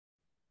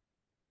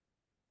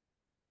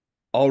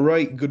All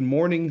right, good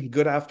morning,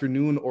 good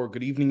afternoon, or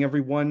good evening,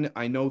 everyone.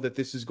 I know that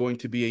this is going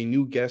to be a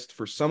new guest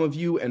for some of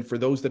you, and for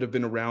those that have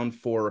been around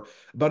for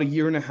about a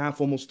year and a half,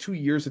 almost 2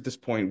 years at this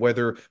point,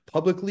 whether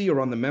publicly or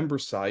on the member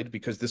side,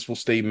 because this will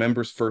stay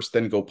members first,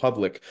 then go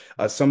public.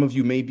 Some of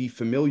you may be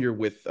familiar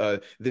with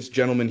this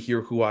gentleman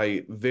here, who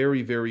I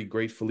very, very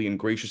gratefully and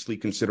graciously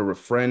consider a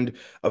friend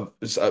of,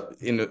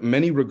 in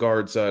many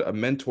regards, a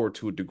mentor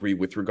to a degree,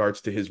 with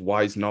regards to his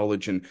wise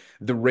knowledge and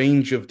the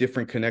range of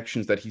different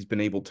connections that he's been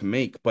able to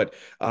make. But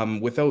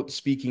without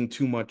speaking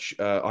too much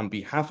on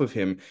behalf of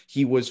him,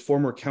 he was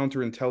former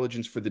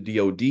counterintelligence for the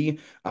DoD.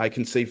 I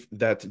can say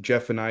that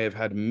Jeff and I have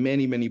had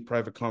many, many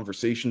private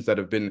conversations that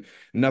have been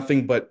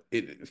nothing but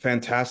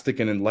fantastic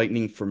and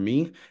enlightening for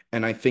me.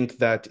 And I think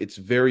that it's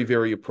very,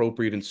 very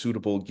appropriate and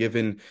suitable,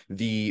 given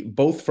the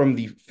both from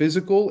the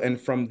physical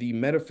and from the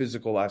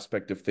metaphysical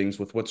aspect of things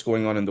with what's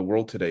going on in the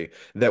world today,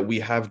 that we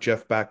have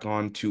Jeff back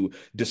on to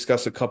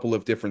discuss a couple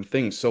of different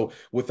things. So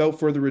without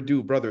further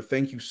ado, brother,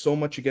 thank you so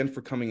much again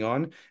for coming on.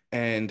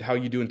 And how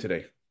you doing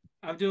today?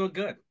 I'm doing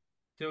good.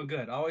 Doing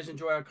good. I always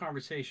enjoy our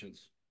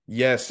conversations.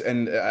 Yes,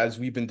 and as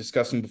we've been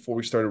discussing before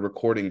we started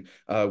recording,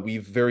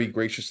 we've very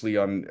graciously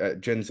on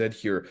Gen Z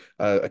here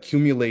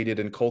accumulated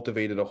and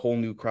cultivated a whole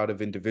new crowd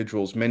of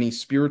individuals, many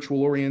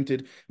spiritual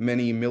oriented,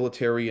 many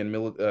military and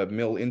mil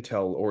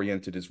intel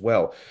oriented as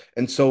well.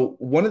 And so,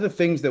 one of the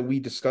things that we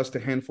discussed a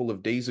handful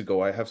of days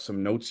ago, I have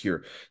some notes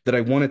here that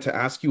I wanted to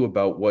ask you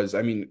about was,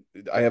 I mean,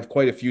 I have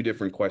quite a few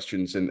different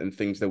questions and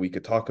things that we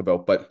could talk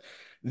about, but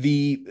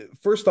the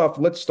first off,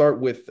 let's start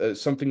with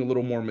something a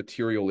little more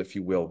material, if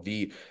you will.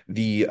 The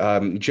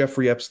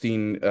Jeffrey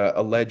Epstein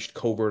alleged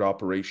covert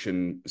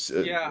operation.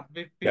 Yeah,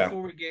 Yeah,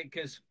 before we get,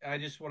 because I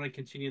just want to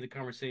continue the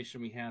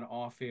conversation we had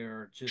off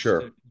air, just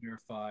sure. to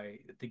clarify,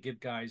 to give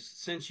guys,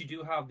 since you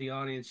do have the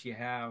audience you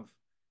have,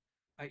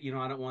 I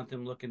don't want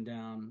them looking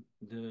down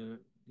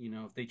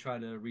if they try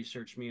to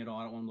research me at all,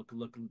 I don't want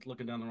them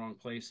looking down the wrong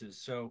places.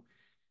 So,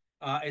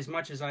 as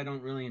much as I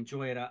don't really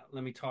enjoy it,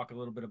 let me talk a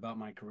little bit about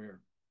my career.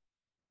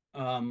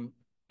 Um,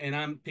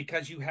 and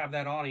because you have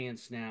that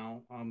audience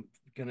now, I'm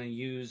gonna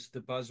use the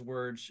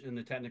buzzwords and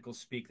the technical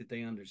speak that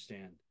they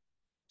understand.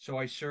 So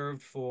I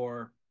served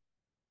for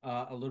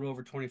a little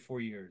over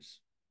 24 years.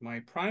 My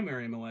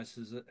primary MOS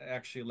is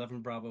actually 11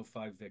 Bravo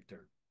 5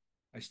 Victor.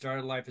 I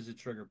started life as a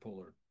trigger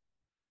puller.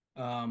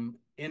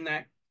 In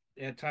that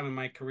time in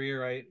my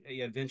career, I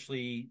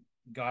eventually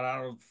got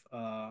out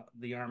of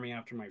the Army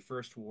after my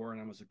first war,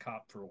 and I was a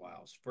cop for a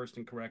while. First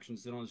in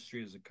corrections, then on the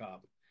street as a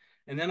cop.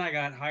 And then I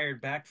got hired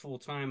back full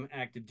time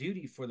active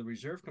duty for the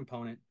reserve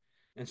component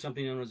and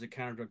something known as a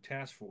counter drug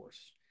task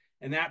force.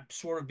 And that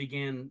sort of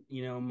began,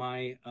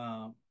 my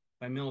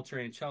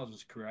military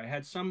intelligence career. I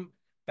had some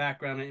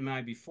background in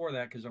MI before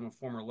that because I'm a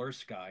former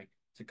LURS guy.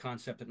 It's a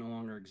concept that no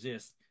longer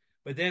exists.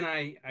 But then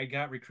I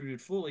got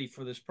recruited fully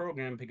for this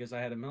program because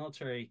I had a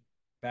military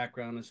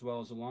background as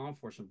well as a law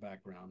enforcement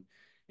background.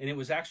 And it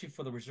was actually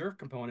for the reserve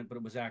component, but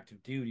it was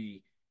active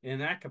duty. And in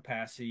that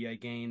capacity, I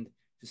gained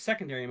the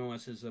secondary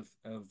MOSs of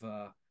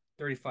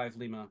 35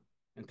 Lima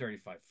and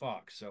 35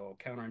 Fox, so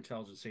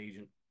counterintelligence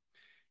agent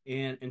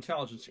and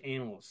intelligence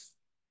analyst.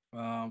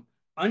 Um,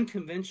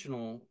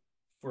 Unconventional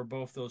for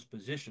both those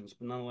positions,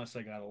 but nonetheless,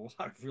 I got a lot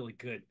of really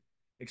good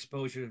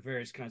exposure to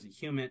various kinds of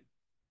human,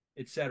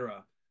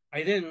 etc.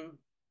 I then,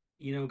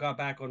 got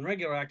back on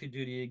regular active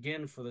duty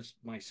again for this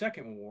my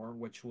second war,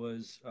 which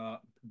was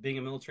being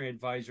a military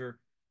advisor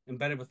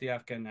embedded with the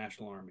Afghan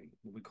National Army,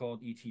 what we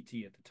called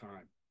ETT at the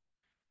time.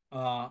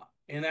 Uh,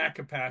 in that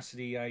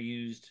capacity, I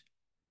used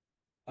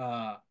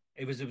uh,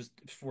 it was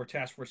for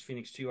Task Force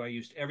Phoenix 2. I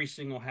used every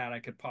single hat I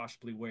could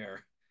possibly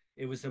wear.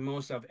 It was the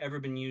most I've ever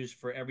been used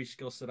for every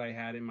skill set I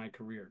had in my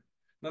career.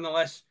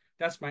 Nonetheless,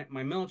 that's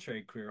my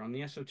military career. On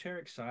the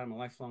esoteric side, I'm a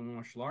lifelong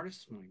martial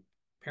artist. My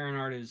parent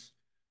art is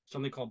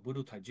something called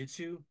Budo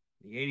Taijutsu.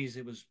 In the 80s,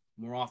 it was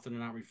more often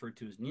than not referred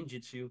to as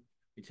ninjutsu.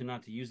 We tend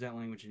not to use that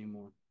language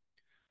anymore.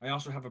 I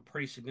also have a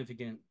pretty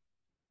significant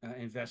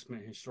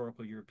investment in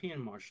historical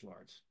European martial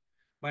arts.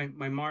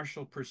 My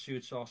martial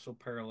pursuits also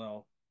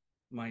parallel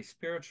my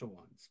spiritual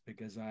ones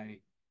because I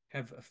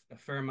have a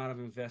fair amount of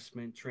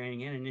investment,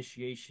 training, and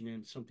initiation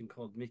in something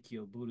called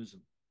Mikkyo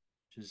Buddhism,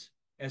 which is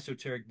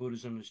esoteric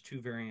Buddhism. There's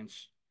two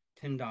variants,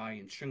 Tendai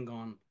and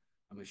Shingon.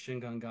 I'm a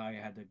Shingon guy.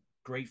 I had the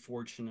great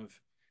fortune of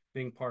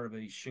being part of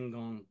a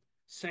Shingon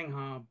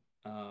Sangha.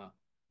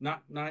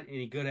 Not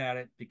any good at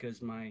it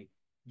because my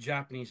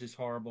Japanese is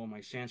horrible.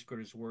 My Sanskrit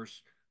is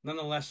worse.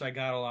 Nonetheless, I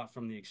got a lot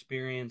from the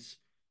experience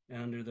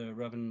and under the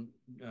Reverend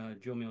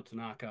Jomio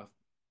Tanaka,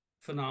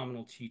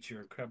 phenomenal teacher,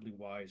 incredibly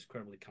wise,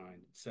 incredibly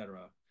kind,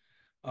 etc.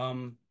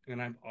 And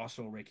I'm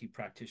also a Reiki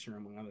practitioner,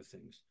 among other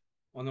things.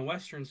 On the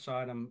Western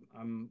side,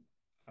 I'm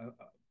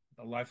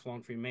a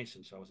lifelong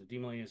Freemason. So I was a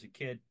demon as a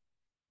kid.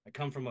 I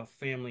come from a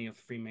family of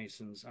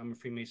Freemasons. I'm a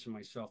Freemason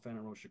myself and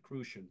a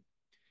Rosicrucian,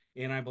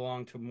 and I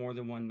belong to more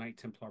than one Knight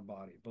Templar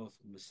body, both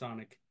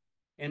Masonic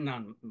and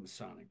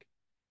non-Masonic.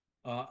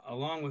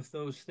 Along with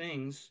those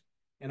things,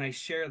 and I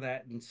share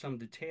that in some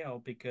detail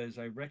because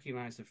I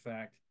recognize the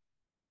fact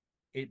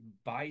it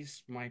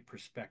buys my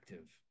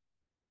perspective.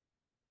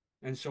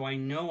 And so I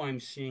know I'm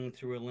seeing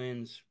through a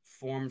lens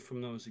formed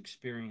from those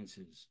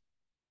experiences.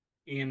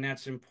 And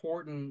that's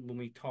important when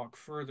we talk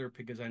further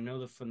because I know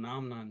the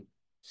phenomenon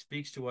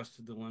speaks to us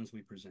through the lens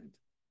we present.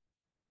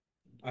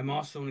 I'm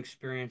also an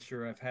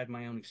experiencer. I've had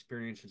my own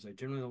experiences. I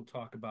generally don't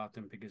talk about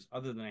them because,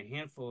 other than a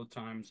handful of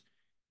times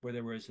where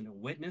there was a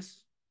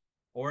witness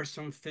or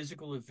some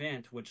physical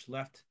event which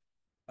left,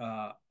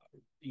 uh,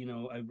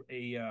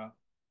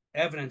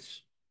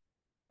 evidence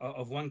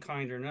of one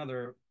kind or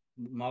another,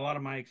 a lot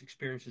of my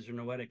experiences are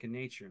noetic in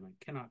nature, and I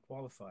cannot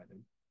qualify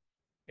them.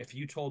 If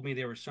you told me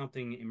there was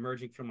something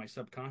emerging from my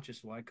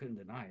subconscious, well, I couldn't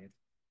deny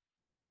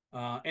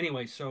it.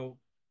 Anyway, so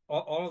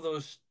all of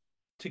those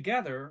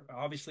together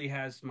obviously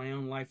has my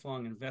own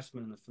lifelong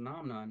investment in the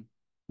phenomenon.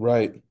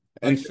 Right.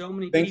 But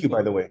And thank you,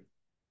 by the way.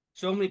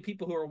 so many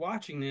people who are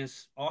watching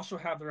this also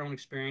have their own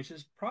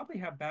experiences, probably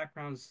have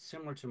backgrounds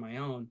similar to my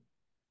own,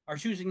 are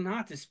choosing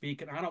not to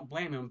speak, and I don't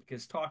blame them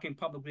because talking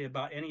publicly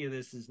about any of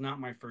this is not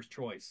my first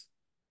choice.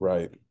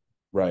 Right.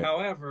 Right.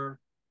 However,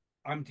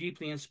 I'm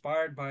deeply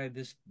inspired by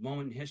this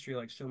moment in history,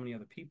 like so many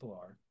other people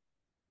are.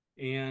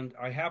 And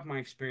I have my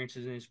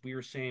experiences, and as we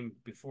were saying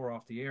before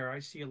off the air, I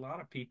see a lot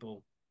of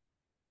people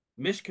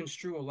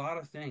misconstrue a lot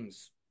of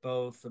things,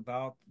 both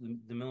about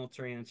the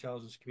military and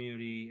intelligence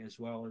community, as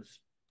well as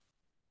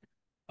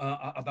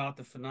about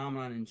the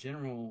phenomenon in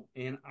general.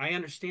 And I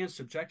understand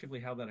subjectively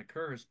how that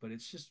occurs, but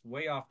it's just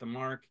way off the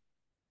mark,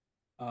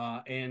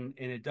 and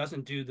it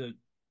doesn't do the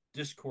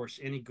discourse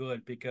any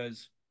good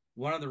because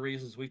one of the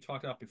reasons we've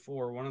talked about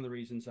before, one of the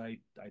reasons I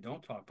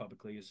don't talk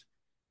publicly is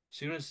as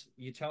soon as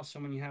you tell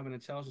someone you have an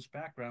intelligence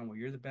background, well,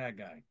 you're the bad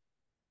guy.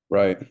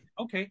 Right.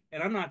 Okay,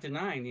 and I'm not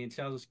denying the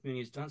intelligence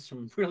community has done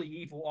some really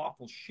evil,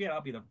 awful shit.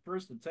 I'll be the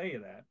first to tell you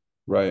that.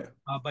 Right.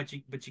 But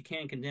you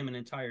can't condemn an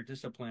entire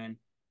discipline,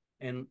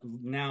 and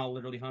now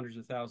literally hundreds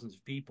of thousands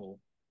of people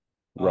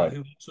Right.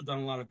 who've also done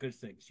a lot of good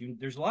things.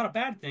 There's a lot of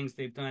bad things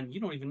they've done you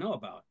don't even know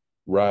about.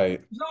 Right.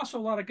 There's also a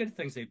lot of good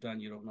things they've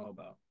done you don't know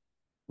about.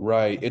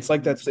 Right. It's like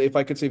Um, that. If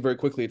I could say very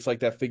quickly, it's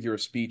like that figure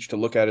of speech to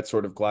look at it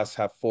sort of glass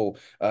half full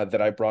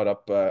that I brought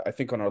up, I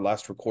think, on our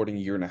last recording a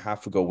year and a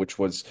half ago, which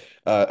was,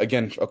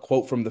 again, a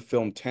quote from the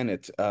film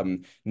Tenet.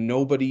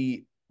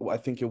 I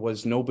think it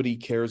was, nobody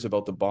cares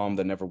about the bomb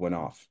that never went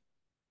off.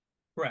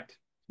 Correct.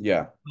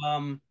 Yeah.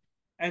 Um,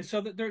 and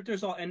so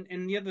there's all,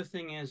 and the other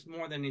thing is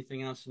more than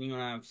anything else, and you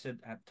and I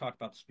have talked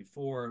about this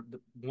before.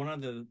 One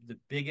of the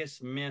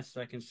biggest myths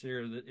I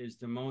consider that is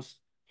the most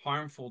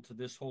harmful to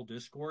this whole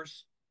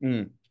discourse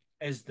Mm.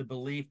 is the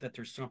belief that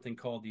there's something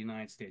called the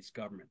United States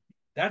government.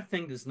 That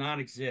thing does not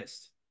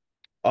exist.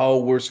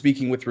 Oh, we're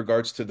speaking with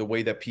regards to the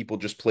way that people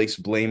just place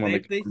blame on the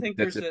They government.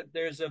 think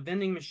there's a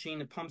vending machine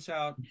that pumps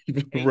out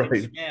Agent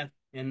Right. Smith,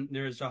 and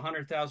there's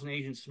 100,000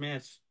 Agent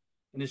Smiths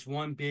in this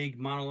one big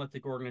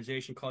monolithic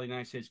organization called the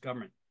United States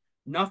government.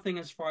 Nothing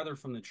is farther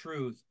from the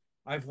truth.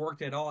 I've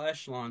worked at all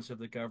echelons of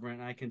the government,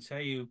 and I can tell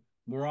you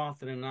more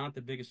often than not,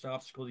 the biggest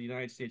obstacle to the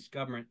United States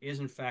government is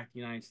in fact the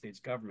United States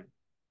government.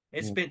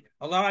 It's been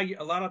a lot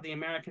of the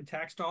American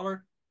tax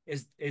dollar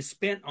is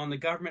spent on the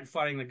government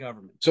fighting the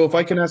government. So if I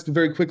I know can ask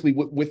very quickly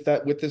with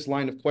this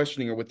line of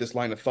questioning or with this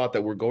line of thought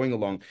that we're going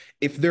along,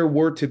 if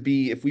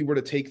we were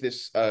to take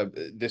this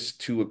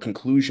to a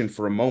conclusion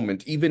for a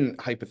moment, even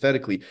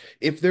hypothetically,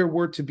 if there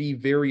were to be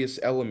various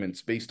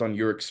elements based on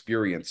your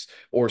experience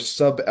or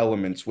sub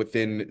elements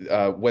within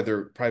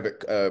whether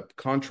private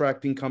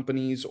contracting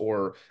companies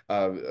or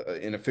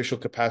in official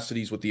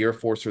capacities with the Air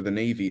Force or the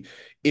Navy,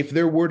 if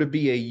there were to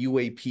be a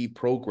UAP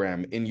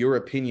program, in your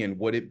opinion,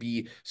 would it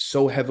be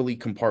so heavily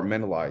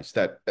compartmentalized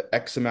that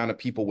X amount of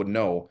people would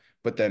know,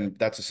 but then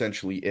that's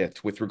essentially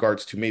it with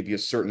regards to maybe a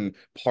certain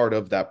part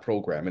of that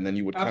program? And then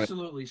you would kind of,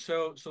 absolutely.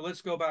 So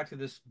let's go back to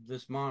this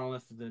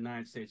monolith of the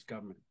United States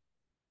government.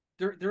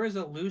 There is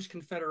a loose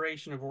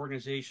confederation of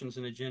organizations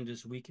and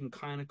agendas we can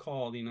kind of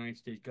call the United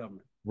States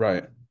government.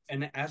 right,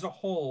 And as a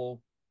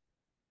whole,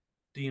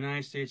 the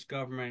United States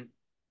government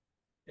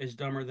is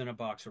dumber than a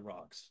box of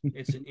rocks.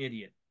 It's an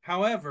idiot.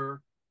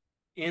 However,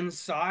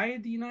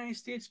 inside the United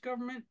States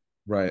government,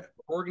 right,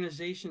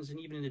 organizations and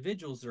even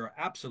individuals that are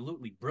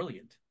absolutely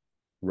brilliant.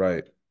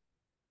 right,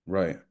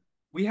 right,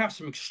 We have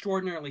some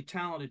extraordinarily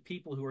talented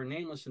people who are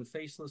nameless and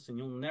faceless, and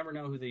you'll never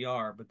know who they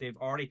are, but they've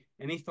already,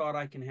 any thought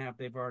I can have,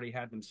 they've already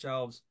had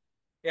themselves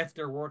if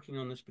they're working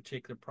on this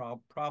particular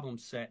problem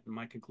set. And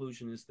my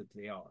conclusion is that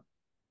they are.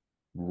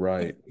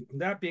 right.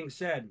 That being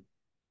said,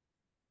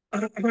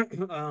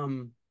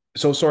 um,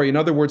 So sorry, in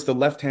other words, the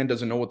left hand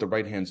doesn't know what the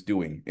right hand's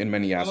doing in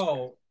many aspects.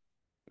 oh,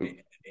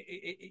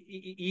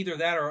 either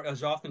that or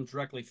is often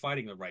directly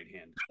fighting the right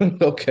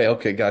hand. Okay,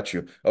 okay, got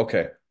you.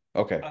 Okay,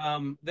 okay,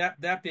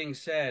 That being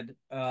said,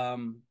 uh,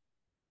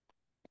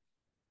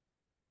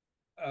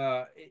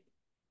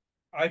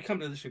 I come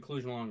to this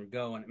conclusion long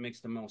ago, and it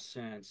makes the most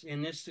sense.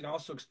 And this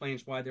also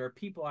explains why there are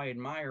people I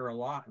admire a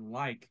lot and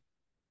like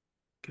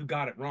who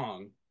got it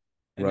wrong,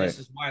 and right, this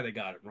is why they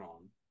got it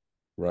wrong.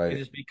 It right,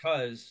 is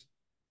because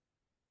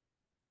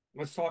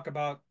let's talk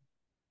about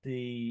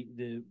the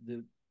the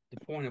the,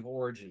 the point of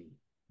origin.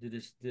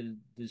 the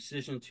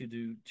decision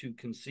to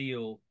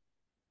conceal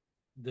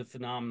the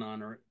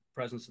phenomenon or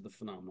presence of the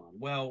phenomenon.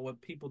 Well,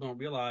 what people don't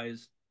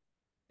realize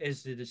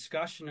is the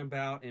discussion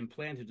about and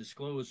plan to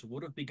disclose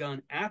would have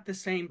begun at the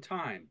same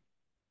time,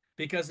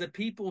 because the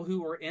people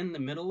who were in the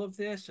middle of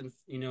this and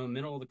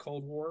middle of the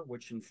Cold War,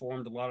 which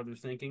informed a lot of their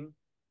thinking,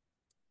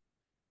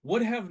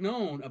 would have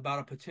known about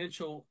a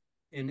potential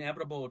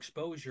inevitable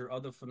exposure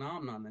of the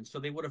phenomenon, and so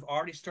they would have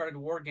already started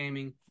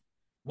wargaming.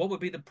 What would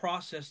be the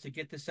process to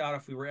get this out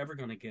if we were ever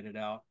going to get it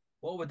out?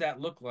 What would that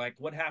look like?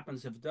 What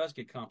happens if it does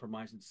get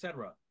compromised,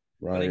 etc.?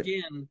 But Right.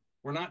 again,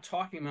 we're not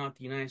talking about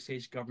the United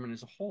States government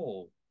as a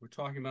whole. We're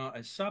talking about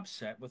a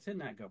subset within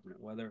that government,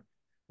 whether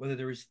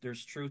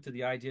there's truth to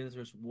the idea that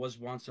there was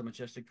once a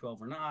Majestic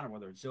 12 or not, or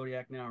whether it's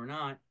Zodiac now or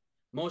not.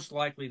 Most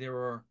likely, there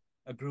were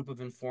a group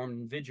of informed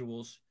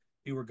individuals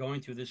who were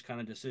going through this kind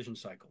of decision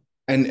cycle.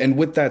 And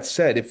with that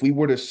said, if we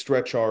were to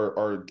stretch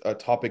our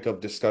topic of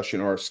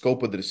discussion or our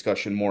scope of the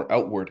discussion more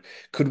outward,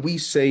 could we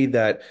say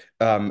that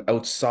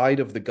outside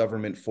of the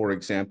government, for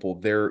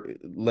example,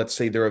 let's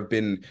say there have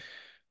been,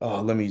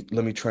 let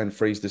me try and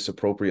phrase this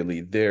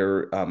appropriately.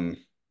 There are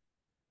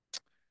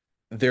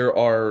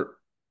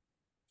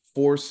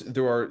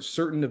there are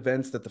certain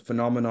events that the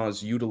phenomena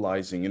is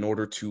utilizing in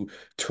order to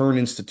turn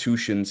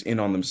institutions in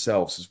on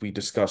themselves, as we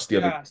discussed the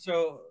other. Yeah,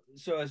 so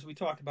as we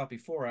talked about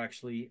before,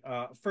 actually,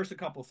 first a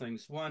couple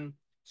things. One,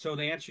 so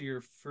to answer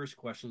your first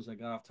questions, I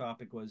got off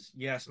topic was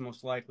yes,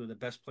 most likely the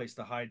best place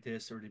to hide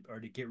this or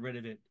to get rid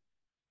of it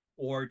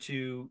or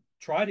to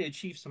try to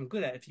achieve some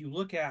good at. If you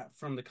look at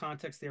from the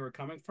context they were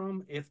coming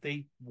from, if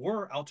they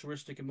were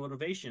altruistic in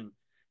motivation,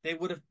 they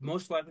would have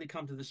most likely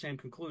come to the same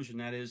conclusion.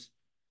 That is,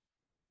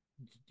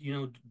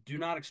 do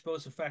not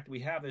expose the fact that we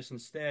have this.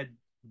 Instead,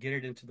 get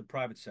it into the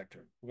private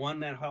sector, one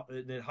that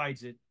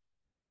hides it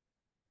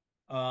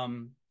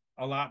um,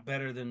 a lot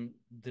better than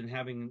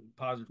having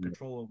positive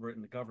control over it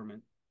in the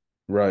government.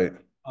 Right.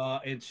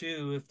 And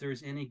two, if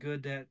there's any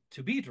good that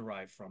to be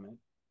derived from it,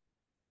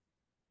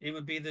 it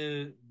would be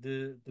the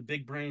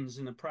big brains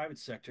in the private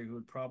sector who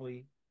would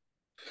probably,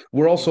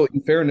 We're you also, know,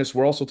 in fairness,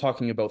 we're also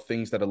talking about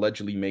things that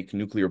allegedly make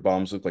nuclear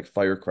bombs look like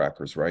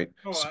firecrackers, right?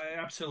 oh, So,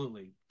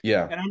 absolutely.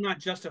 yeah. And I'm not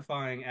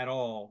justifying at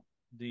all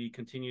the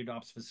continued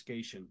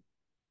obfuscation.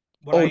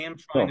 What I Oh, am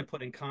trying to no.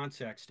 put in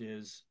context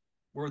is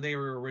where they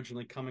were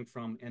originally coming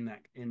from in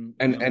that in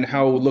And in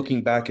how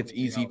looking back it's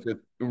historical easy reality.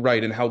 for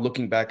right, and how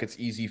looking back it's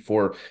easy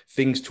for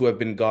things to have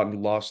been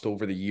gotten lost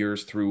over the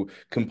years through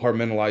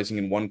compartmentalizing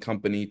in one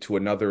company to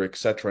another,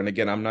 etc. And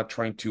again, I'm not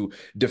trying to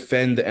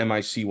defend the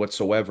MIC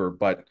whatsoever,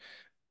 but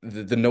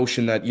the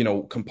notion that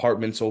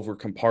compartments over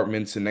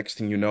compartments, and next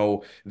thing you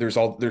know there's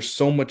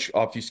so much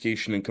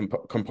obfuscation and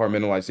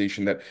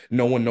compartmentalization that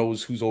no one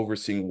knows who's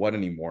overseeing what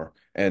anymore,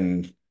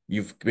 and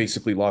you've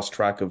basically lost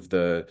track of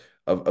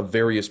of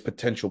various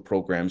potential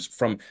programs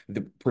from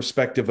the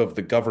perspective of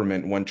the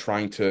government when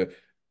trying to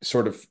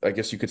sort of, I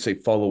guess you could say,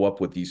 follow up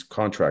with these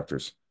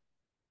contractors.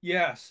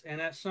 Yes,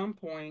 and at some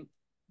point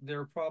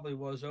there probably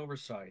was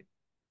oversight,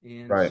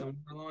 and Right. somewhere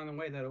along the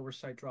way that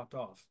oversight dropped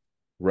off.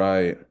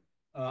 Right.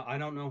 I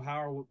don't know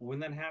how or when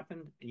that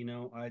happened.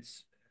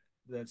 It's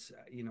that's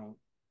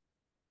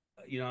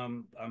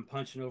I'm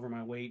punching over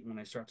my weight when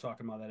I start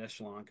talking about that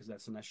echelon because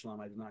that's an echelon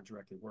I did not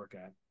directly work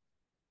at.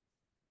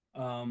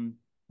 Um,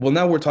 Well,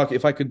 now we're talking,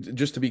 if I could,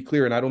 just to be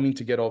clear, and I don't mean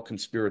to get all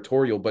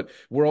conspiratorial, but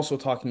we're also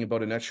talking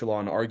about an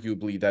echelon,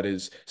 arguably, that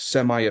is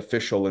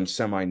semi-official and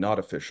semi-not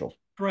official.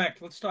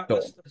 Correct. Let's start.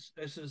 So,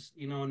 This is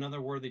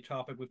another worthy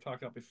topic we've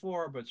talked about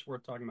before, but it's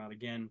worth talking about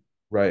again.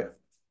 right,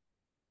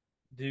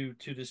 To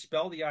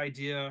dispel the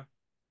idea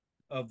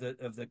of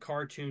the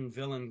cartoon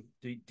villain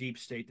deep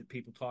state that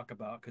people talk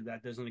about because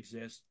that doesn't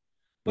exist,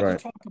 but to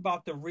right, talk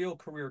about the real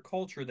career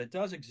culture that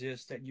does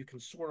exist that you can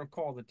sort of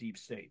call the deep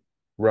state.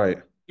 right.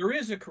 There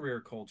is a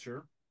career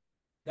culture.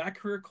 That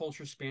career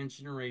culture spans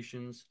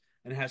generations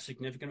and has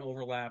significant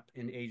overlap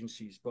in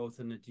agencies, both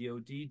in the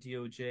DoD,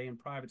 DOJ, and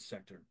private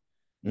sector.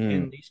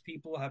 And Mm. these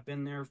people have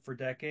been there for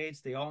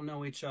decades. They all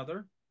know each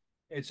other.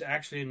 It's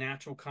actually a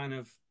natural kind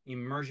of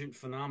emergent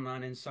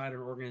phenomenon inside an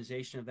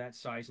organization of that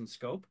size and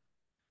scope.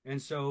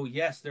 And so,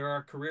 yes, there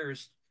are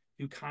careers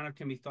who kind of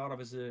can be thought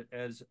of as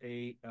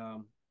a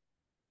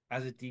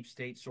deep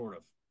state sort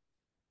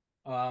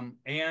of,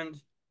 and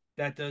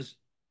that does,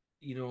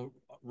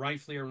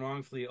 rightfully or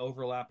wrongfully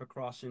overlap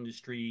across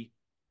industry.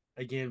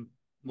 Again,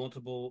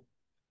 multiple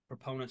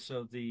proponents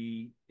of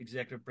the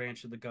executive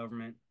branch of the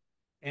government,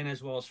 and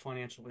as well as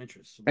financial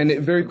interests. So And those are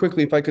the very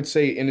quickly, if I could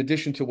say, in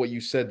addition to what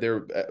you said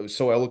there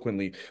so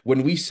eloquently,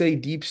 when we say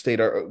deep state,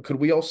 could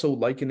we also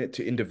liken it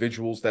to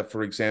individuals that,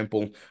 for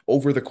example,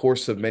 over the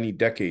course of many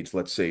decades,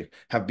 let's say,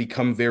 have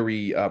become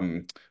very, I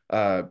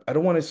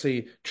don't want to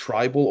say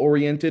tribal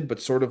oriented,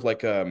 but sort of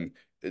like uh,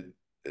 uh,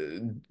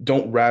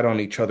 don't rat on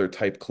each other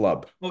type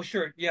club. Oh,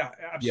 sure. Yeah,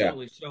 Yeah,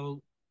 absolutely.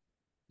 So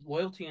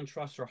loyalty and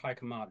trust are high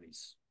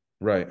commodities.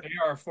 right, They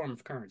are a form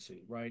of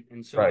currency, right?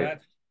 And so right.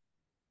 that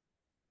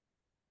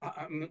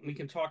we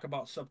can talk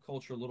about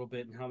subculture a little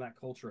bit and how that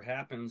culture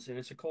happens. And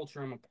it's a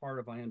culture I'm a part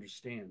of. I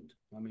understand.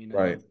 I mean,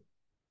 Right.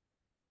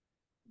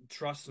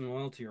 trust and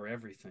loyalty are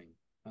everything,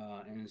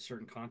 and in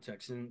certain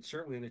contexts, and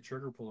certainly in the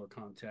trigger puller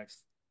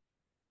context.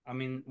 I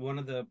mean, one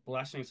of the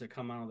blessings that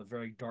come out of the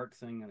very dark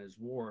thing that is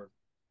war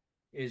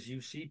is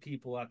you see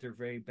people at their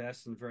very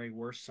best and very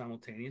worst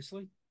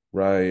simultaneously.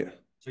 Right.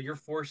 So you're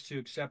forced to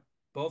accept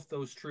both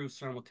those truths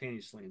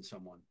simultaneously in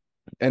someone.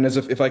 And as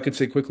if I could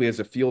say quickly, as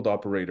a field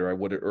operator, I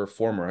would, or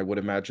former, I would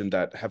imagine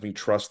that having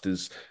trust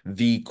is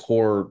the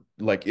core,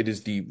 like it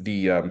is the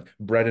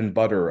bread and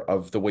butter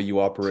of the way you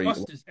operate.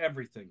 Trust is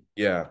everything.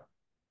 Yeah,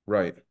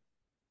 right,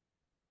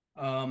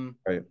 Um,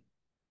 right,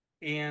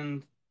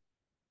 and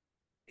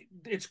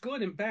it's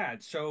good and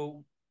bad.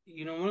 So,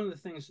 one of the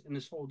things in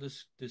this whole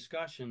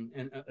discussion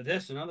and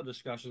this and other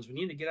discussions, we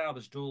need to get out of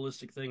this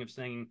dualistic thing of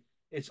saying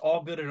it's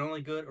all good and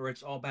only good or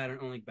it's all bad and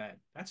only bad.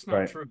 That's not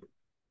right, true.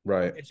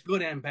 right, It's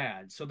good and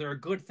bad. So there are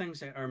good things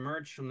that are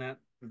emerged from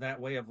that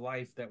way of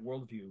life, that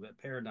worldview, that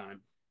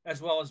paradigm,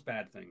 as well as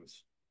bad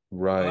things.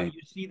 right,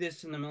 You see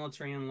this in the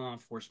military and law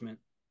enforcement.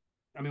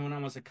 I mean, when I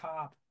was a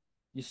cop,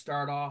 you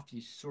start off,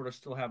 you sort of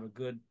still have a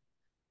good,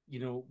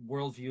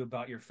 worldview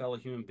about your fellow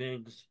human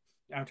beings.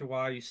 After a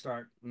while, you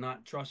start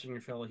not trusting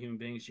your fellow human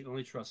beings. You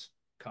only trust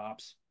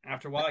cops.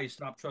 After a while, you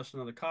stop trusting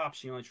other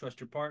cops. You only trust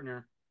your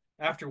partner.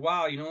 After a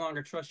while, you no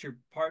longer trust your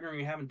partner and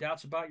you're having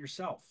doubts about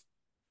yourself.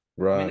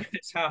 I mean,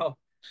 right,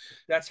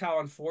 that's how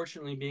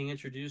unfortunately being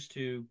introduced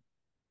to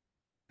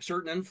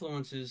certain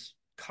influences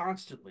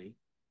constantly.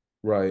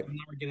 right. And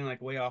now we're getting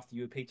like way off the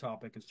UAP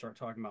topic and start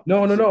talking about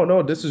No, no, policing no,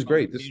 no. This is of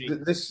the great. This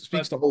community. this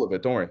speaks But to all of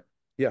it. Don't worry.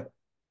 Yeah,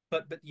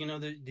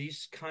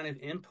 these kind of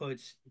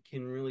inputs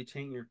can really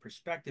taint your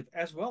perspective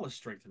as well as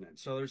strengthen it.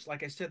 So there's,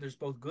 like I said, there's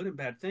both good and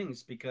bad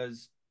things,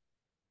 because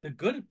the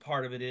good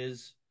part of it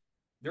is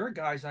there are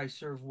guys I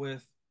serve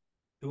with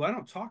who I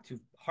don't talk to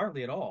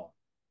hardly at all.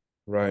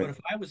 But right, if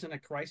I was in a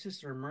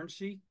crisis or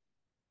emergency,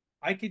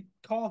 I could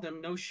call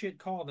them, no shit,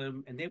 call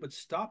them, and they would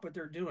stop what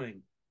they're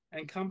doing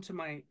and come to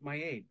my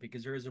aid,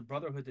 because there is a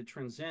brotherhood that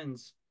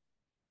transcends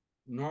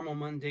normal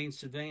mundane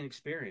civilian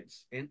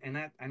experience. And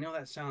that, I know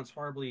that sounds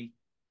horribly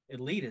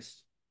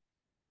elitist.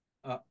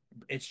 Uh,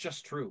 it's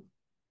just true.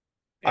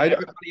 And I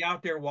everybody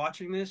out there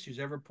watching this who's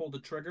ever pulled a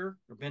trigger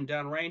or been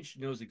downrange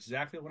knows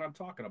exactly what I'm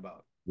talking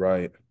about.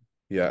 right.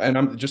 Yeah, and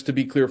I'm just to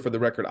be clear for the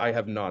record, I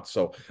have not.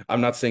 So I'm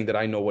not saying that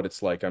I know what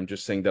it's like. I'm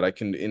just saying that I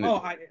can Oh,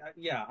 in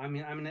yeah. I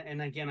mean,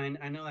 and again,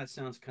 I know that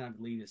sounds kind of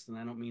elitist, and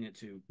I don't mean it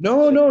to.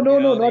 No, It's just no, the no,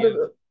 no, reality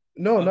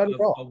no, of not at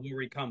of, all. of where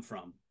we come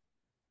from.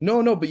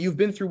 No, no, but you've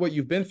been through what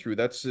you've been through.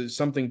 That's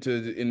something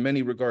to, in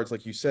many regards,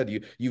 like you said,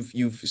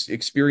 you've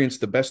experienced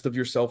the best of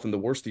yourself and the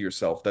worst of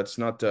yourself. That's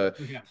not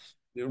Yes.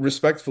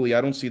 respectfully, I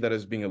don't see that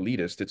as being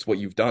elitist. It's what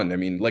you've done. I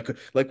mean, like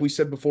we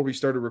said before we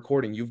started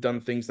recording, you've done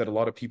things that a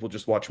lot of people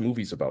just watch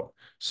movies about.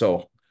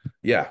 So,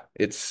 yeah,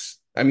 it's.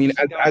 I I'm mean, just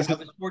a guy. as I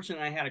was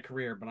fortunate I had a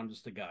career, but I'm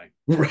just a guy.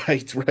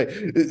 right, right.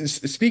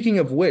 Speaking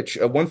of which,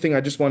 one thing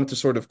I just wanted to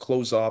sort of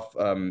close off,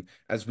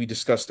 as we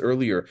discussed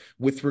earlier,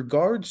 with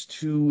regards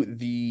to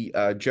the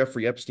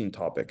Jeffrey Epstein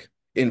topic.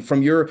 And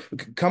from your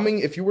coming,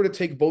 if you were to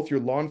take both your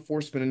law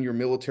enforcement and your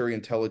military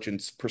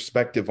intelligence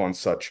perspective on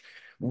such,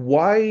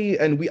 why,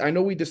 and I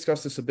know we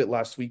discussed this a bit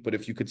last week, but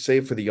if you could say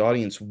for the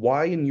audience,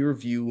 why, in your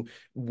view,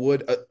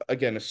 would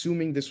again,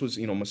 assuming this was,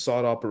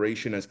 Mossad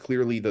operation, as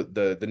clearly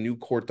the new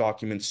court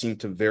documents seem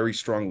to very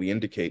strongly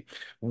indicate,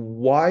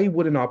 why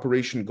would an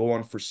operation go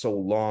on for so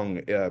long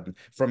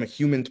from a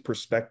human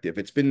perspective?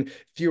 It's been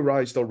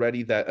theorized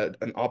already that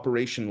an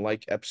operation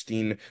like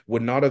Epstein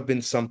would not have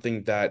been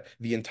something that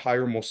the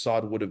entire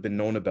Mossad would have been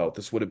known about.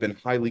 This would have been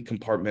highly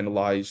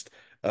compartmentalized,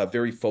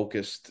 very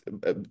focused.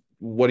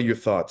 What are your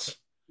thoughts?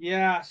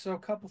 Yeah. So a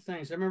couple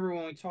things. I remember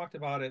when we talked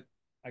about it,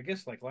 I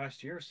guess like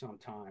last year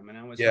sometime, and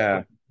I was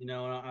Yeah, like,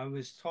 I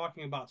was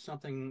talking about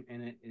something,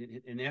 and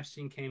and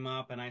Epstein came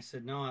up, and I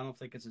said, no, I don't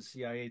think it's a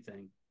CIA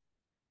thing,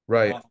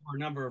 right, for a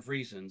number of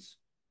reasons.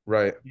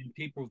 right. And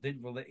people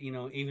did, well,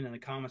 even in the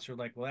comments are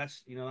like, well,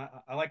 that's,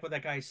 I like what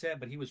that guy said,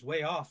 but he was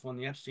way off on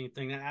the Epstein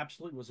thing. That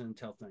absolutely was an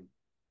Intel thing.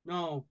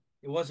 No,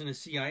 it wasn't a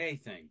CIA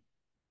thing.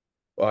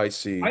 I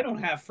I see.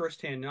 don't have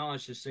firsthand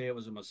knowledge to say it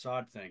was a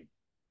Mossad thing,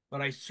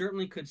 but I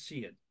certainly could see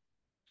it.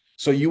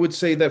 So you would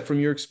say that from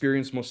your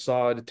experience,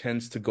 Mossad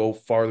tends to go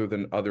farther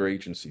than other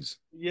agencies.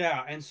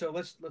 Yeah, and so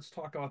let's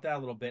talk about that a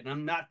little bit. And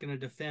I'm not going to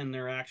defend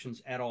their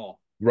actions at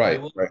all, but I Right,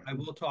 will right, I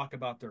will talk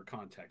about their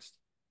context.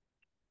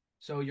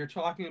 So you're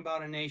talking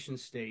about a nation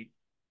state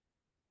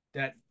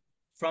that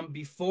from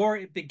before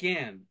it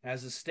began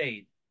as a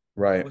state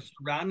right, was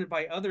surrounded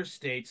by other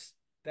states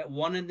that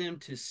wanted them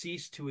to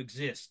cease to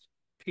exist.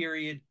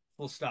 Period.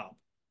 Full stop.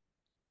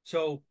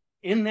 So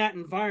in that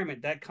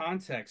environment, that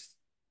context,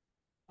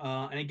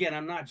 and again,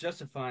 I'm not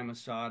justifying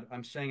Mossad.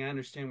 I'm saying I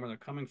understand where they're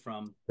coming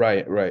from.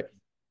 right, right.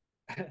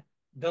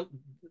 the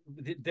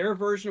their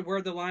version of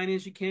where the line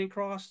is you can't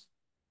cross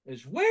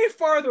is way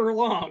farther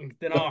along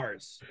than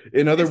ours.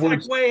 In other It's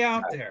like words, way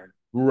out there.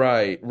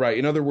 Right, right.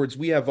 In other words,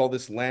 we have all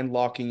this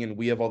landlocking and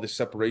we have all this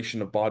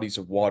separation of bodies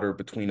of water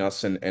between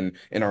us and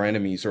our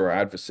enemies or our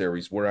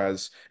adversaries.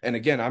 Whereas, and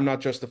again, I'm not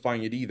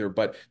justifying it either,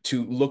 but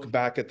to look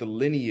back at the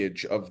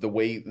lineage of the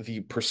way the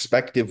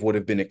perspective would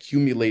have been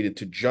accumulated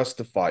to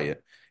justify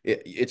it,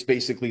 it's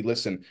basically,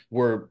 listen,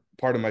 we're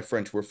part of my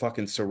French, we're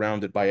fucking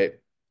surrounded by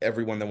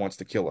everyone that wants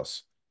to kill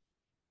us.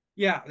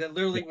 Yeah, that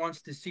literally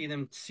wants to see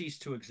them cease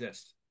to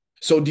exist.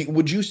 So,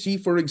 would you see,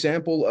 for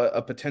example,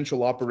 a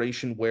potential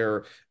operation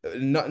where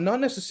not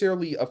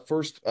necessarily a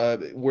first,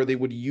 where they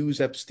would use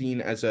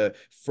Epstein as a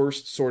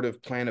first sort of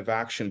plan of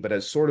action, but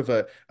as sort of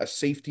a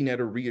safety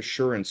net or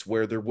reassurance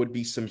where there would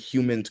be some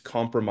human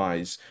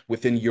compromise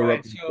within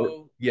Europe? Right.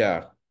 So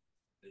Yeah.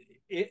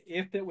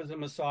 if it was a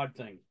Mossad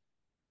thing,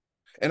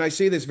 And I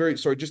say this very,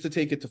 sorry, just to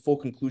take it to full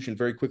conclusion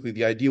very quickly,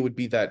 the idea would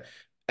be that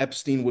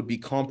Epstein would be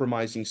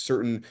compromising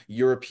certain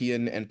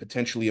European and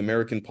potentially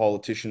American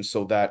politicians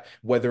so that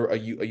whether a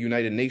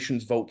United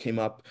Nations vote came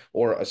up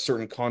or a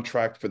certain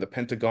contract for the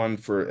Pentagon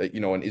for,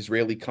 an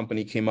Israeli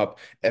company came up,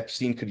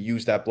 Epstein could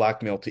use that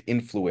blackmail to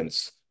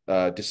influence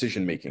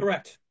decision making.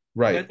 correct.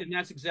 Right. And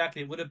that's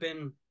exactly, it would have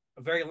been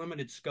a very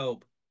limited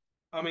scope.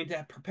 I mean,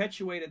 to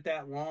perpetuate it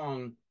that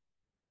long,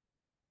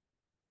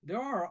 there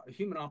are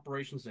human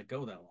operations that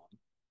go that long.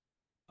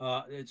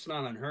 It's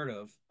not unheard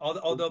of.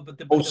 Although, Oh, but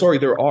the sorry,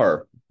 there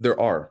are. There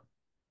are.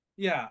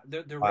 yeah,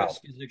 the Wow.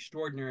 risk is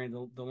extraordinary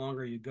the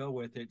longer you go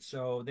with it.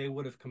 So they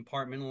would have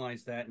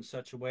compartmentalized that in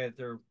such a way that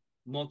there are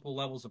multiple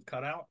levels of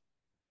cutout.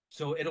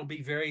 So it'll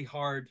be very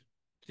hard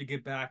to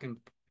get back and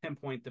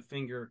pinpoint the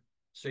finger.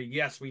 Say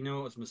yes, we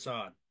know it was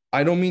Mossad.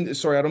 I don't mean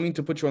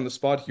to put you on the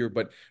spot here,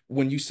 but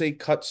when you say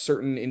cut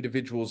certain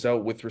individuals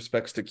out with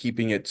respects to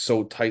keeping it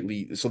so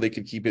tightly so they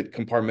could keep it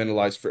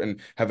compartmentalized for and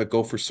have it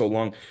go for so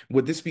long,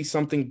 would this be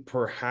something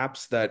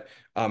perhaps that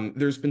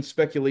there's been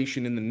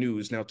speculation in the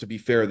news. Now, to be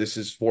fair, this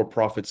is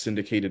for-profit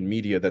syndicated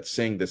media that's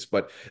saying this,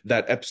 but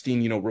that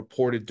Epstein,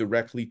 reported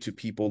directly to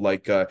people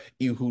like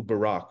Ehud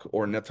Barak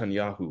or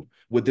Netanyahu.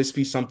 Would this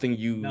be something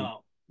you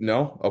No,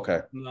 No?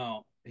 Okay.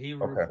 no. He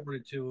Okay.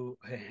 reported to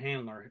a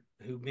handler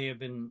who may have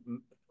been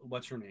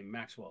what's her name,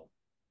 Maxwell.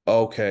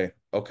 Okay.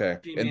 Okay.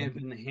 She may have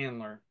And been the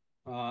handler,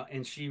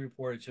 and she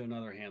reported to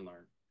another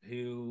handler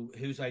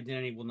whose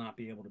identity will not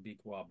be able to be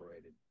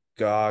corroborated.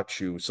 got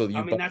you. So I you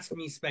mean, both. that's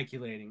me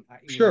speculating.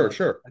 Sure,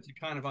 sure. That's a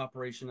kind of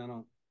operation I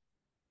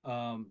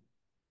don't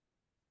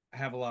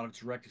have a lot of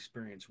direct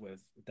experience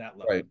with at that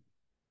Right.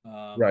 level.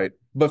 Um, Right.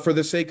 But for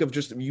the sake of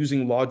just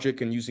using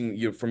logic and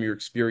using from your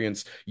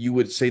experience, you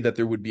would say that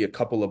there would be a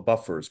couple of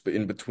buffers, but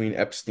in between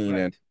Epstein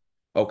and correct.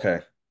 okay.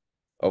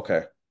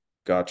 Okay.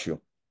 Got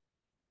you.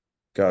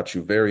 Got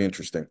you. Very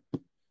interesting.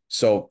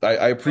 So I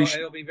So appreciate.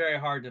 it'll be very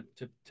hard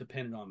to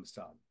pin it on the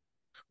side.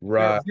 They're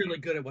Right. really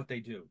good at what they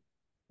do.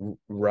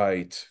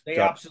 Right. They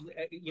Got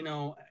absolutely,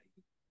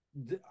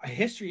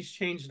 history's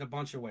changed in a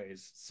bunch of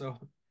ways. So,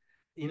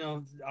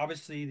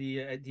 obviously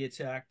the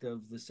attack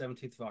of the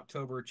 17th of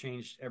October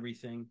changed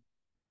everything.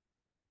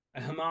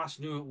 Hamas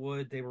knew it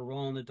would. They were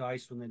rolling the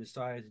dice when they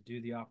decided to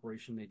do the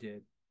operation they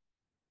did.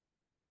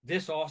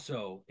 This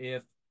also,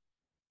 if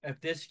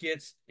this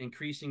gets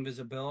increasing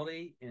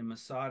visibility and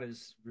Mossad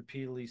is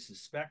repeatedly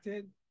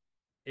suspected,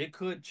 it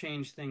could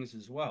change things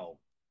as well.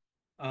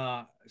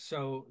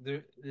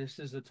 This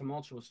is a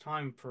tumultuous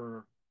time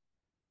for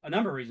a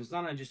number of reasons,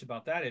 not just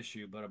about that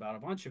issue, but about a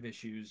bunch of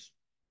issues,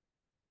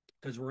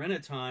 because we're in a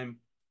time,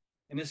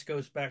 and this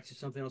goes back to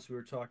something else we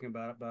were talking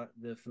about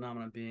the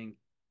phenomenon being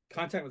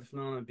contact with the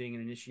phenomenon being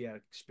an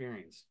initiatic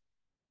experience.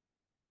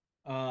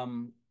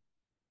 Um,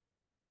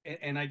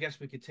 and I guess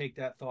we could take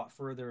that thought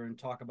further and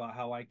talk about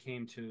how I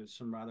came to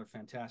some rather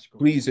fantastical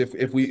please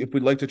conclusions. if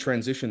we'd like to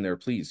transition there,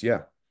 please.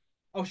 Yeah.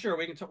 Oh, sure,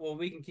 we can talk. Well,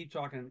 we can keep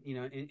talking.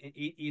 In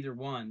either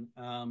one.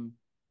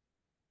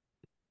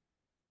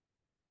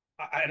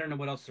 I don't know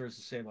what else there is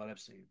to say about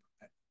Epstein.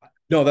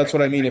 No, I, that's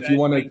what I mean. If you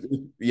want I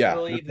to, yeah, that's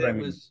believe what that I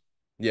mean. was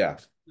Yeah.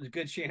 there's a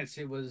good chance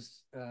it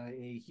was a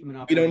human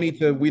We operation don't need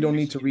to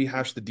executed.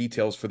 rehash the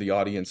details for the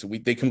audience.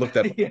 They can look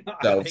that up Yeah,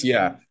 themselves. they can,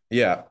 Yeah.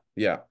 Yeah.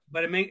 Yeah.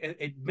 but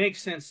it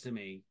makes sense to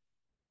me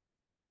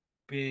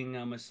being a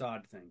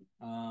Mossad thing.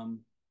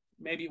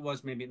 Maybe it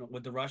was, maybe not.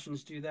 Would the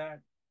Russians do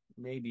that?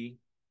 Maybe.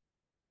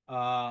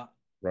 Uh,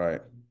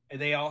 Right.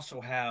 they also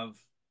have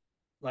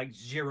like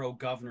zero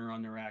governor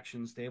on their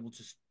actions. They will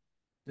just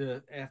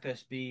the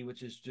FSB,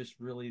 which is just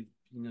really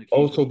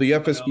Oh, accused of so being the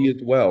FSB shadow.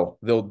 as well.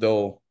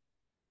 They'll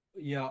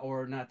Yeah,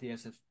 or not the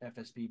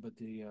FSB, but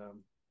the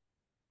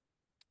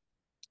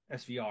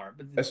SVR,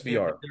 but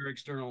SVR. their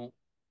external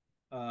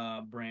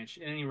branch.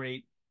 At any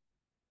rate,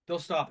 they'll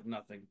stop at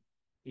nothing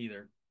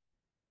either.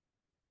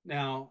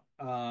 Now,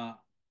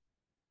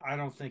 I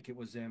don't think it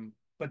was them,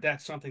 but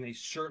that's something they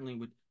certainly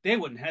would. They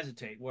wouldn't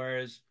hesitate.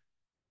 Whereas,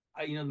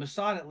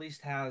 Mossad at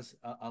least has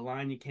a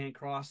line you can't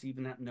cross,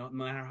 even no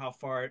matter how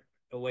far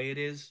away it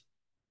is.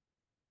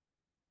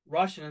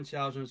 Russian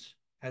intelligence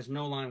has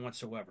no line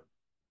whatsoever.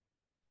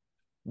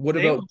 What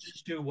They about will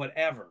just do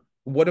whatever.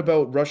 What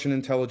about Russian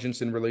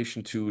intelligence in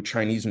relation to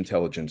Chinese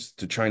intelligence?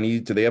 Do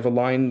they have a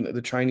line,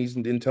 the Chinese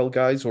intel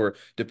guys, or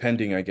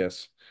depending, I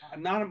guess?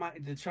 Not in my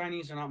the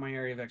Chinese are not my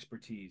area of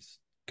expertise.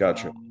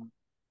 Gotcha. Um,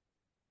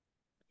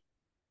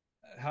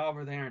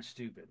 However, they aren't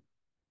stupid.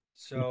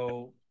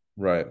 So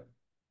Right.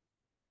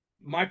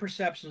 my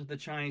perception of the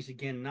Chinese,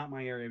 again, not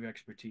my area of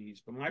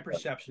expertise, but my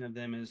perception of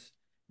them is,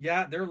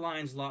 yeah, their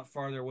line's a lot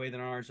farther away than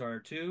ours are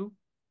too,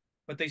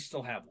 but they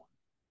still have one.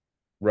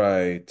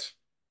 Right.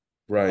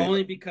 Right.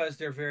 Only because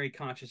they're very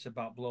conscious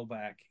about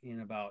blowback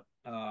and about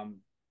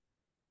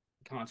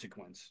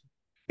consequence.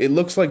 It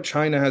looks like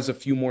China has a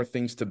few more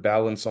things to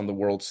balance on the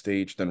world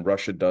stage than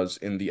Russia does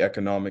in the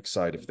economic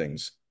side of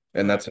things.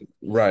 And that's Correct.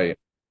 right.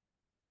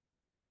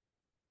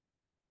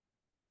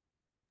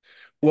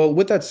 Well,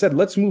 with that said,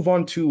 let's move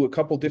on to a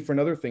couple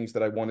different other things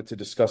that I wanted to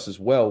discuss as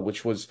well,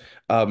 which was,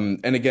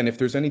 and again, if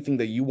there's anything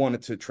that you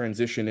wanted to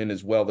transition in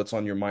as well that's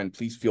on your mind,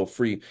 please feel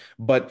free.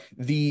 But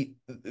the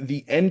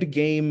end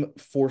game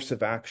force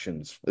of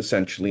actions,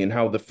 essentially, and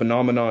how the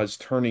phenomena is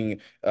turning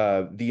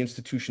the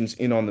institutions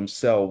in on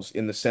themselves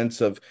in the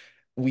sense of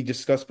we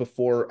discussed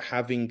before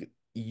having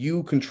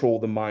you control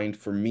the mind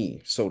for me,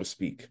 so to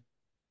speak.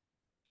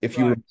 If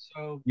you, Right.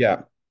 So,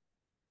 yeah.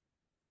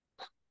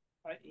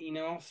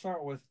 I'll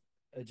start with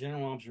a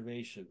general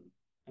observation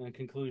and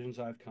conclusions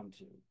I've come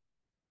to.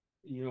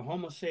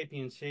 Homo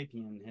sapiens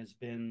sapien has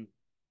been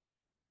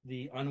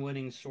the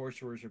unwitting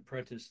sorcerer's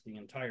apprentice the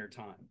entire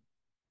time.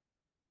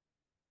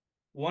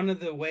 One of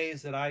the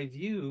ways that I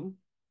view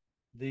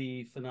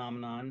the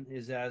phenomenon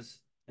is as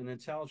an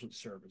intelligence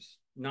service,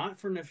 not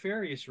for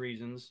nefarious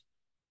reasons,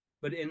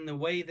 but in the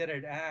way that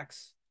it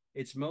acts,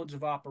 its modes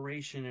of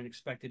operation and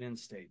expected end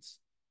states.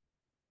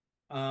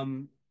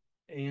 Um,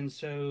 and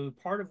so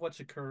part of what's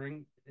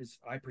occurring is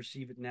I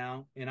perceive it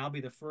now, and I'll be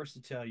the first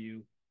to tell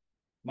you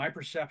my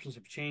perceptions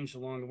have changed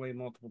along the way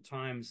multiple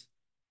times,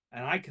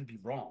 and I could be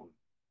wrong,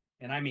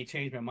 and I may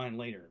change my mind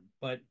later.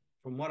 But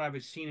from what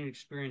I've seen and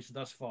experienced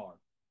thus far,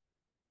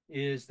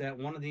 is that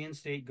one of the end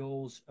state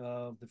goals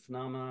of the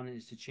phenomenon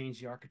is to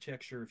change the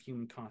architecture of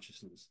human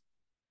consciousness.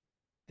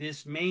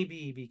 This may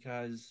be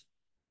because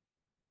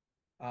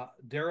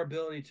their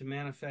ability to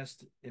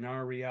manifest in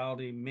our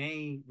reality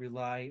may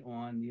rely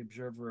on the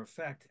observer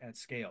effect at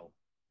scale.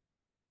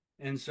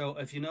 And so,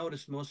 if you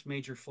notice, most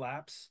major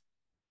flaps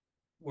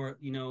were,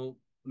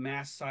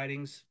 mass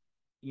sightings,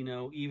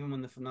 even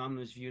when the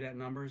phenomenon is viewed at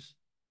numbers,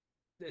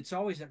 it's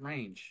always at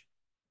range.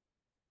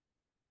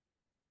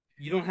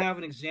 You don't have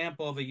an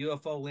example of a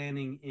UFO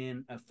landing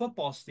in a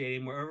football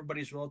stadium where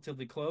everybody's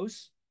relatively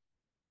close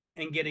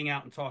and getting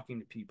out and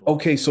talking to people.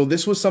 Okay, so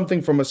this was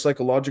something from a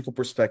psychological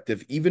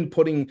perspective, even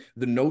putting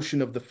the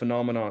notion of the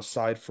phenomena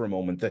aside for a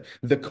moment,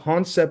 the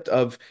concept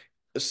of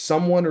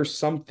someone or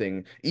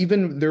something,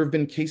 even there have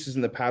been cases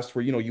in the past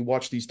where, you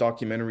watch these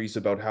documentaries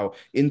about how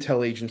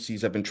intel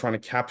agencies have been trying to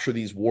capture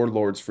these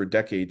warlords for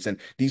decades, and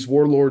these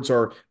warlords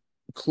are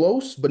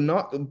close, but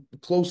not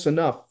close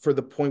enough for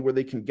the point where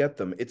they can get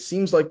them. It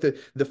seems like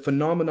the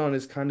phenomenon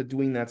is kind of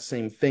doing that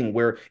same thing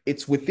where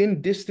it's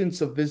within distance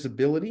of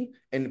visibility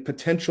and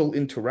potential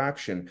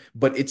interaction,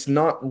 but it's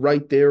not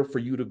right there for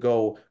you to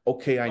go,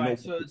 okay, I know. Right.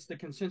 So it's the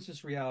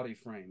consensus reality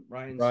frame,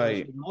 right? And so there's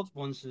Right. been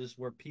multiple instances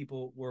where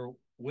people were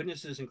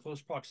witnesses in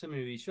close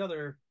proximity to each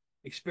other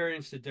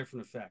experienced a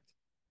different effect.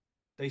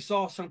 They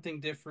saw something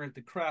different,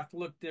 the craft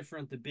looked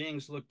different, the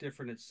beings looked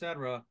different,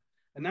 etc.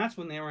 And that's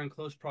when they were in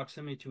close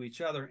proximity to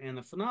each other and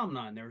the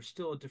phenomenon. There was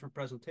still a different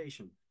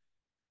presentation.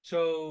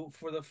 So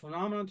for the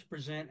phenomenon to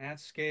present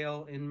at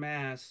scale in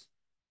mass,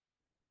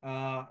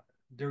 uh,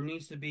 there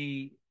needs to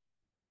be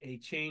a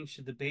change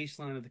to the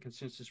baseline of the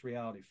consensus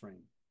reality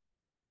frame.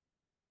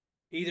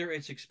 Either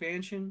its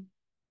expansion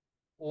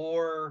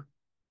or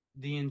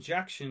the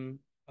injection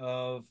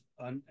of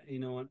an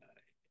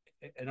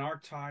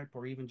archetype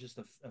or even just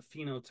a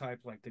phenotype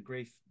like the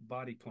gray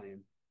body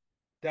plan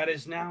that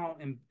is now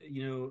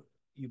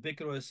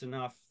ubiquitous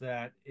enough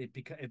that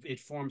it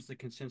forms the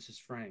consensus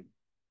frame.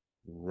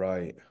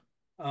 Right.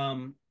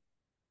 Um,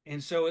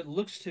 and so it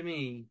looks to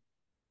me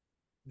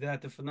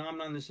that the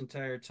phenomenon this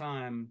entire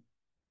time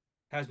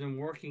has been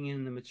working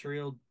in the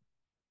material,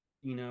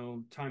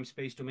 time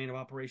space domain of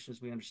operation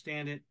as we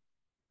understand it,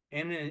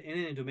 and in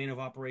a domain of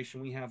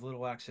operation we have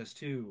little access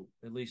to,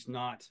 at least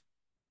not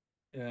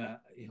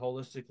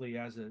holistically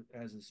as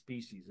a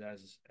species,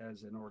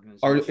 as an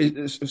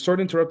organization. Sorry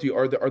to interrupt you.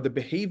 Are the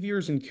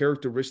behaviors and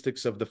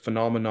characteristics of the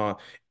phenomena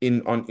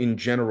in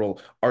general,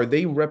 are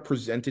they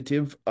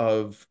representative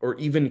of, or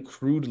even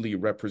crudely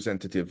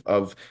representative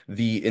of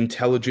the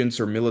intelligence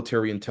or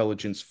military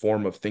intelligence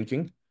form of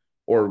thinking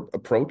or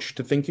approach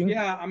to thinking?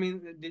 Yeah, I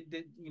mean,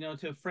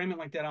 to frame it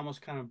like that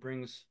almost kind of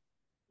brings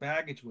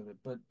baggage with it,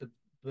 but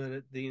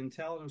the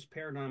intelligence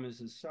paradigm is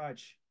as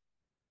such,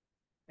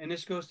 and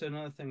this goes to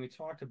another thing we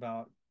talked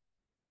about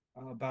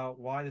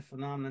why the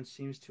phenomenon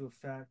seems to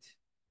affect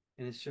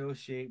and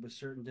associate with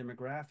certain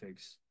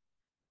demographics.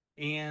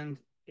 And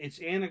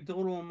it's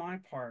anecdotal on my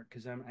part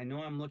because I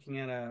know I'm looking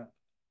at a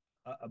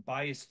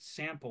biased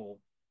sample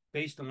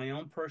based on my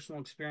own personal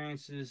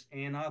experiences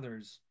and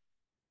others.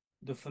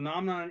 The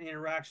phenomenon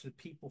interacts with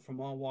people from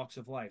all walks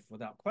of life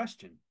without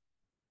question.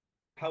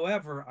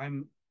 However,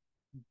 I'm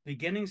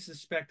beginning to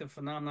suspect the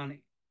phenomenon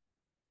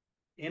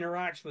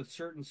interacts with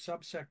certain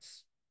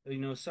subsects,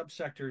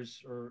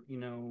 subsectors, or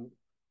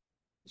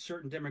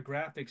certain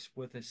demographics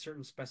with a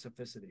certain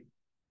specificity.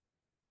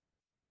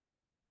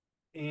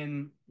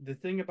 And the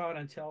thing about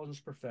intelligence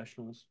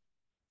professionals,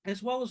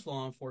 as well as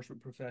law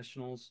enforcement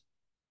professionals,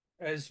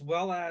 as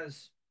well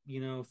as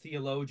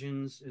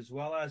theologians, as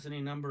well as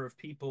any number of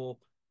people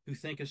who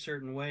think a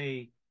certain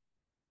way,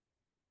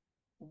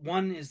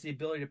 one is the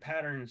ability to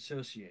pattern and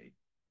associate,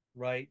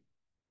 right?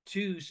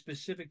 Two,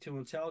 specific to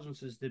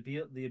intelligence, is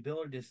the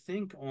ability to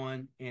think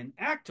on and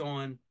act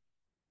on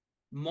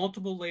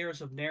multiple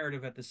layers of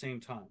narrative at the same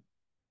time.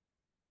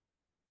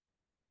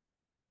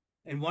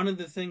 And one of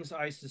the things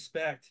I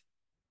suspect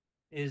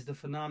is the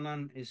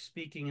phenomenon is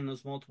speaking in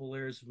those multiple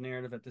layers of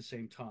narrative at the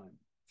same time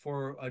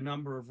for a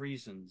number of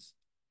reasons.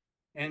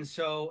 And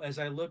so, as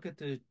I look at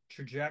the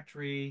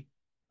trajectory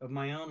of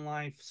my own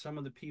life, some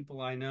of the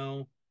people I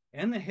know,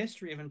 and the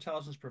history of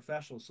intelligence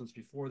professionals since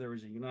before there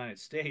was a United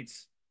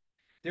States,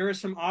 there are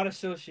some odd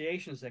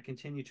associations that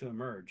continue to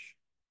emerge.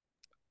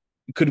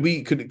 Could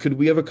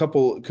we have a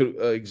couple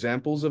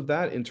examples of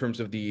that in terms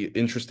of the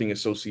interesting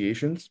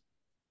associations?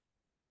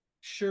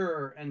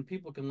 Sure, and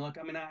people can look.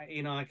 I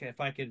mean, like if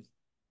I could,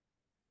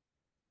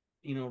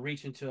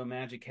 reach into a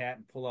magic hat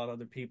and pull out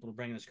other people to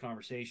bring this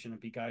conversation,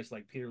 it'd be guys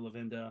like Peter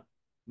Levinda,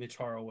 Mitch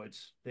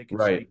Horowitz. They could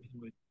Right, speak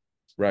to it.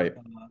 right.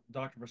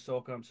 Dr.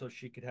 Basoka, I'm so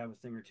she could have a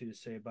thing or two to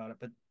say about it.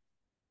 But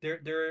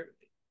they're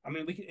I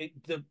mean, we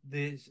can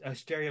the a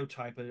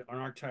stereotype, an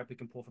archetype we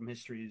can pull from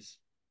history is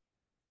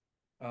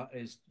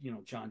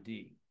John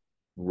D.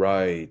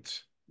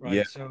 Right.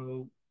 Yeah, Right.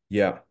 So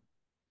yeah.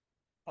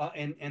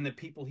 and the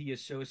people he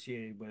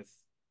associated with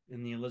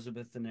in the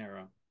Elizabethan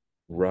era,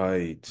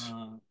 Right.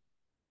 uh,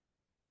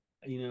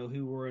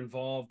 who were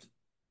involved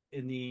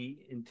in the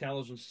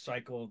intelligence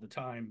cycle of the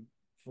time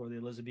for the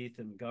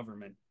Elizabethan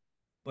government,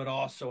 but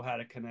also had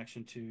a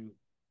connection to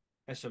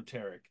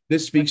esoteric.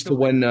 This Like speaks so to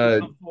when we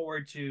come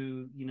forward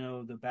to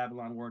the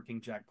Babylon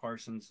working Jack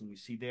Parsons, and we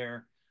see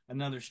there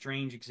another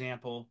strange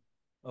example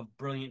of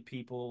brilliant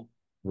people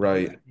who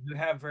right, who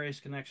have various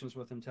connections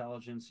with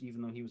intelligence,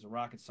 even though he was a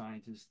rocket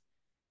scientist,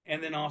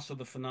 and then also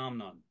the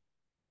phenomenon.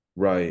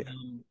 right.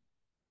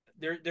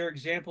 There are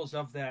examples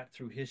of that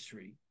through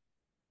history.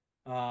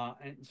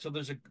 And so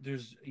there's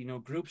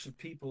groups of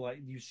people like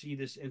you see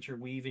this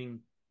interweaving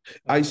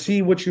I of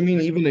see what you mean.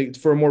 trajectory. Even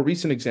for a more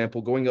recent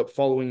example, going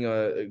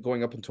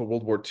up until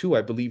World War II,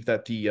 I believe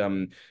that the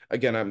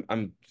again,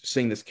 I'm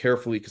saying this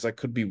carefully because I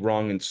could be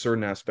wrong in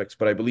certain aspects,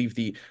 but I believe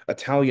the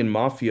Italian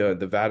mafia,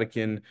 the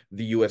Vatican,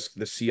 the U.S.,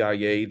 the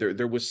CIA,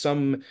 there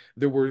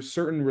were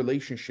certain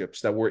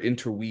relationships that were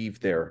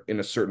interweaved there in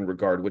a certain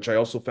regard, which I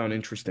also found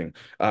interesting.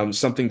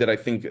 Something that I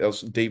think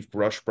else Dave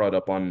Brush brought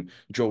up on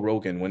Joe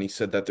Rogan when he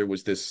said that there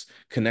was this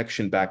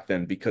connection back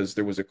then because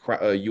there was a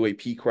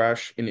UAP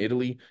crash in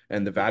Italy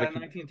and the Yeah, in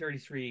Vatican.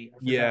 1933, I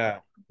forgot, Yeah,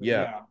 but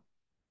yeah,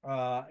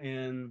 yeah,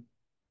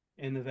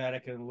 and the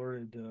Vatican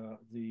alerted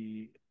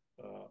the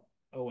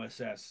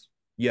OSS.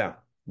 yeah,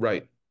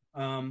 right,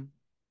 Um,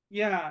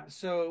 yeah,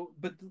 so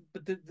but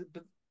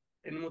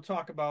and we'll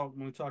talk about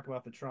when we talk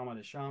about the trauma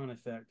to shaman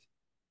effect.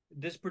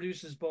 This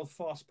produces both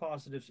false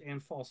positives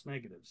and false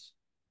negatives.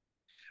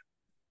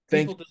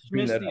 thank you People for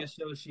bringing dismiss that the up.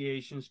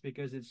 associations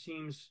because it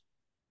seems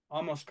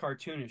almost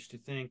cartoonish to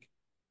think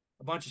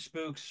a bunch of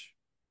spooks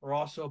are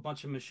also a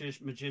bunch of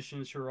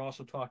magicians who are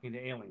also talking to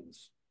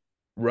aliens.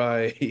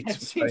 Right,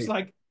 It seems right,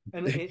 like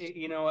a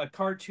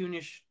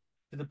cartoonish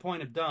to the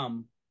point of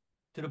dumb,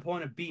 to the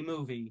point of B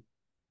movie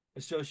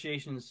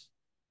associations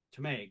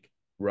to make.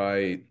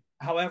 right.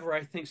 However,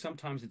 I think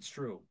sometimes it's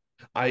true.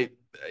 I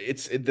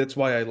that's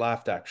why I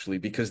laughed actually,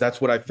 because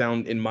that's what I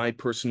found in my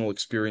personal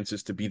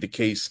experiences to be the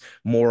case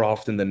more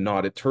often than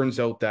not. It turns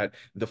out that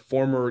the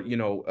former,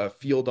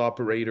 field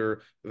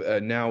operator,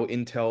 now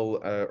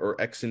Intel or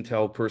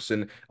ex-Intel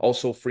person,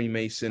 also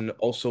Freemason,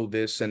 also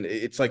this, and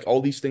it's like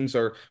all these things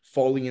are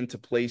falling into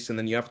place, and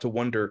then you have to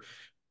wonder,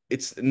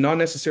 it's not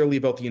necessarily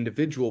about the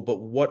individual, but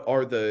what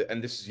are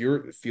and this is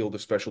your field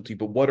of specialty,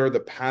 but what are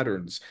the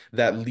patterns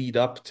that lead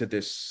up to So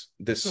this,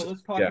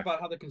 let's talk yeah,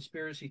 about how the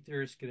conspiracy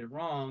theorists get it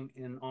wrong,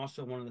 and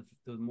also one of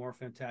the more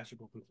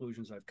fantastical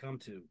conclusions I've come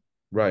to.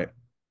 right.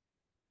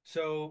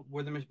 So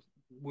where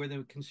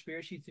the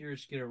conspiracy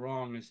theorists get it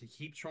wrong is they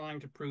keep trying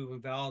to prove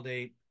and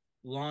validate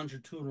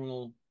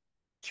longitudinal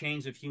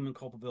chains of human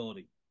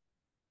culpability.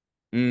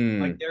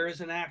 Like Mm, there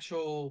is an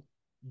actual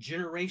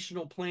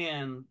generational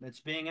plan that's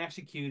being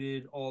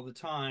executed all the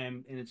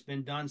time, and it's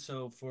been done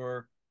so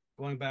for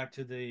going back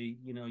to the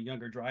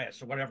younger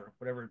Dryas or whatever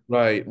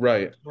right,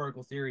 right,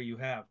 historical theory you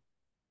have.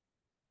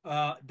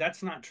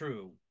 That's not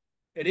true.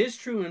 It is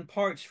true in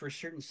parts for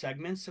certain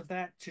segments of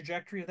that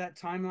trajectory of that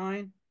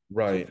timeline.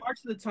 So right.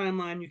 parts of the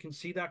timeline you can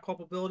see that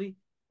culpability,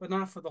 but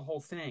not for the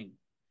whole thing.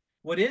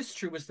 What is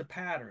true is the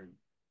pattern.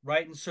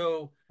 right? And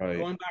so Right.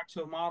 going back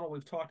to a model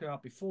we've talked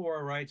about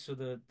before, right? So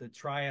the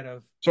triad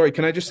of Sorry,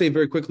 can I just say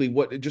very quickly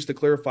what just to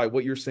clarify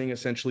what you're saying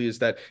essentially is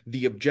that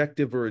the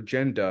objective or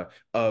agenda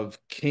of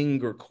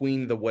king or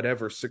queen the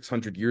whatever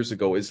 600 years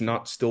ago is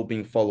not still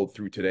being followed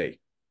through today.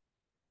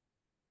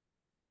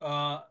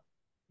 uh,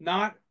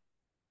 not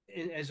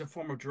as a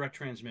form of direct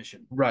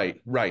transmission.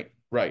 Right, right,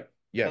 right.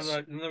 Yes.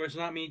 In other words,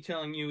 not me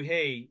telling you,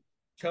 hey,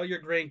 tell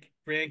your grandkid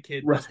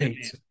this Right.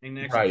 command and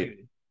Right. execute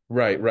it.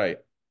 Right, right.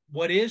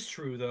 What is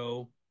true,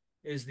 though,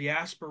 is the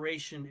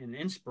aspiration and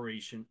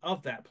inspiration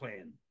of that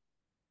plan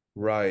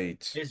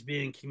Right. is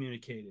being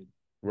communicated.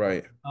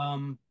 Right.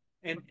 Um,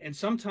 and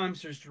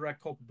sometimes there's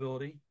direct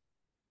culpability.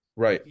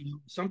 Right. You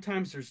know,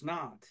 sometimes there's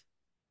not.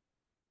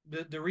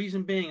 The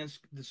reason being is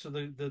so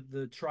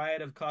the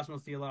triad of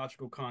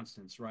cosmotheological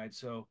constants, right?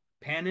 So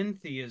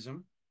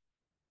panentheism,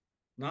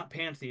 not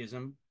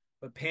pantheism,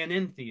 but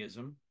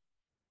panentheism,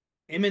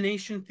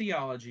 emanation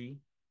theology,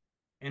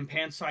 and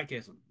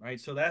panpsychism, right?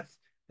 So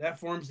that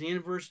forms the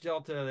inverse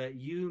delta that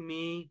you,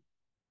 me,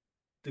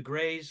 the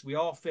Greys, we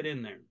all fit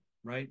in there,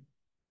 right?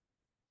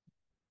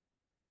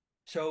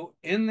 So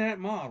in that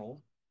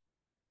model,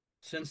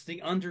 since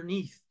the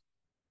underneath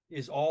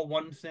is all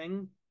one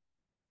thing,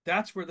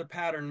 that's where the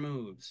pattern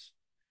moves.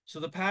 So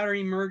the pattern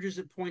emerges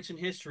at points in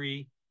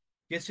history,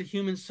 gets a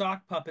human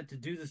sock puppet to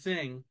do the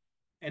thing,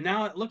 and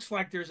now it looks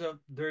like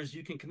there's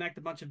you can connect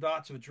a bunch of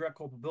dots of direct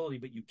culpability,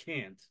 but you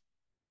can't.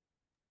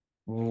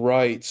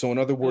 Right. So in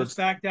other Goes words,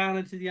 back down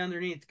into the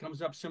underneath,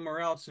 comes up somewhere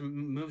else, and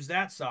moves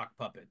that sock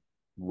puppet.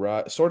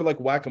 right, sort of like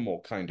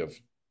whack-a-mole kind of.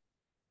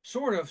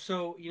 Sort of.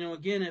 So,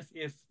 again,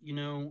 if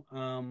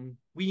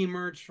we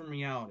emerge from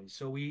reality.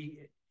 So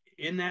we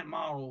in that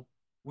model,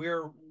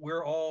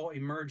 we're all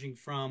emerging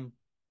from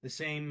the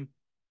same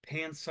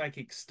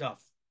panpsychic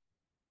stuff.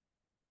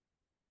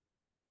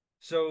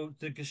 So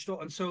the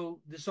gestalt, and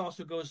so this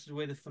also goes to the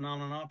way the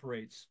phenomenon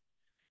operates.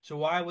 So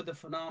why would the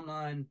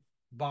phenomenon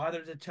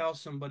bother to tell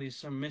somebody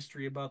some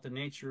mystery about the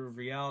nature of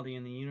reality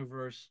in the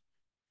universe,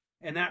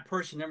 and that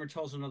person never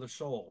tells another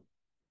soul?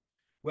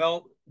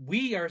 Well,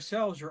 we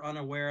ourselves are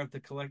unaware of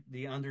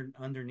the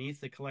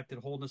underneath, the collected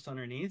wholeness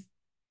underneath.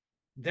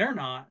 They're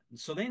not,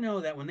 so they know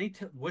that when they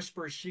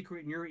whisper a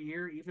secret in your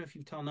ear, even if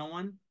you tell no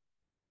one,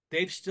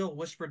 they've still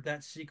whispered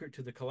that secret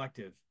to the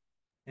collective,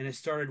 and it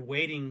started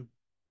weighting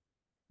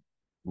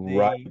the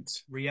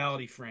Right.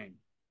 reality frame.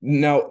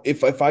 Now,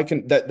 if I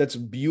can that's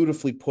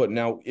beautifully put.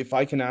 Now, if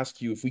I can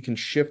ask you if we can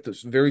shift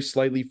this very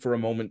slightly for a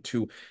moment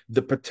to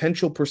the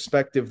potential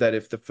perspective that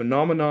if the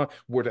phenomena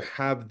were to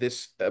have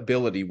this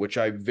ability, which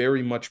I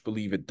very much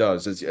believe it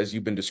does, as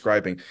you've been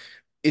describing,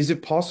 is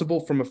it possible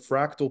from a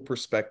fractal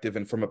perspective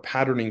and from a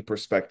patterning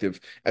perspective,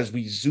 as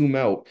we zoom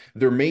out,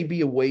 there may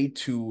be a way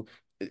to,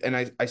 and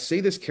I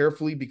say this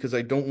carefully because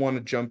I don't want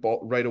to jump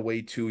right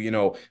away to,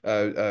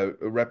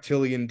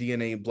 reptilian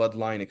DNA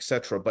bloodline,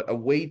 etc., but a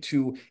way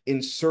to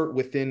insert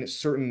within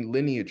certain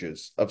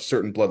lineages of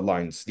certain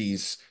bloodlines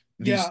these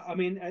Yeah, I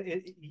mean,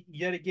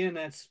 yet again,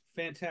 that's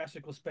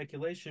fantastical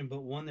speculation,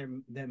 but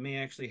one that may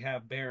actually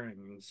have bearing.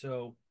 And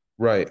so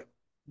right,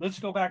 let's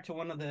go back to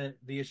one of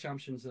the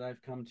assumptions that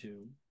I've come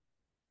to.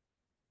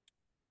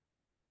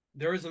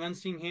 There is an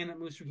unseen hand that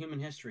moves through human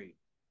history.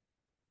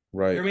 There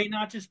right, may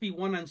not just be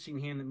one unseen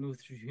hand that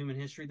moves through human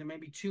history. There may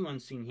be two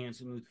unseen hands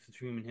that move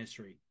through human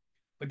history.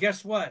 But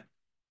guess what?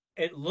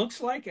 It looks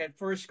like at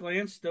first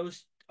glance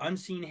those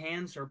unseen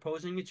hands are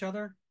opposing each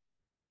other.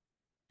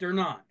 They're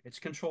not. It's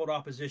controlled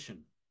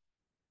opposition.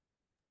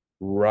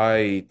 They're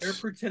right,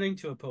 pretending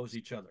to oppose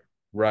each other.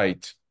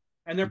 right,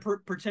 And they're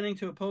pretending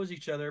to oppose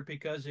each other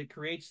because it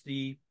creates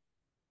the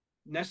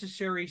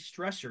necessary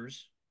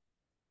stressors,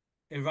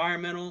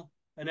 environmental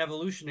and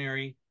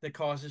evolutionary, that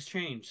causes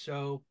change.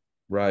 So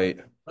right,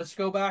 let's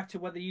go back to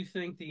whether you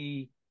think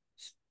the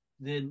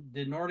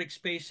Nordic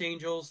space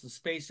angels, the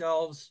space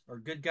elves, are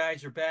good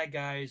guys or bad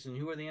guys, and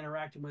who are they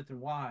interacting with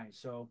and why.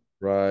 So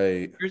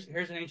right.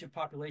 here's an ancient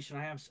population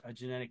I have a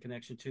genetic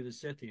connection to, the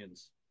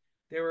Scythians.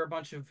 They were a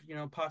bunch of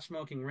pot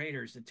smoking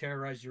raiders that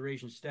terrorized the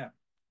Eurasian steppe.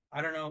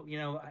 I don't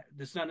know,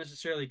 that's not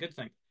necessarily a good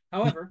thing.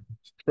 However,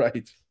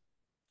 Right.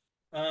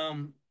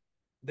 um,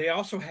 they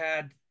also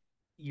had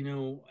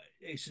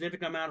a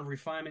significant amount of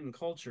refinement and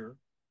culture,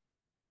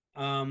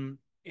 um,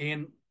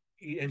 and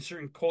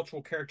certain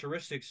cultural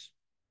characteristics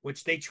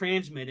which they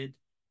transmitted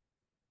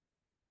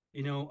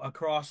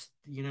across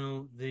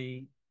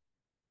the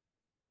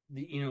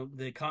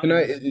And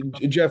continents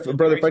Jeff, of the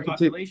brother, if various I could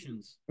take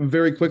populations.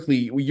 very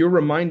quickly, you're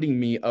reminding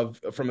me of,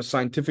 from a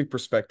scientific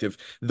perspective,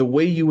 the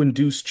way you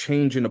induce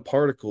change in a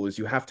particle is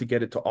you have to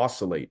get it to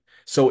oscillate.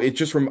 So it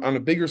just from on a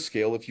bigger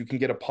scale, if you can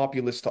get a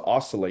populace to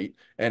oscillate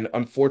and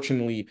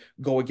unfortunately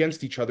go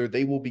against each other,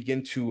 they will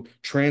begin to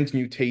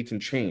transmutate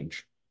and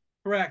change.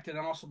 Correct, and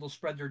also they'll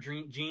spread their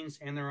genes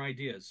and their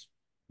ideas.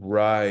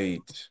 Right.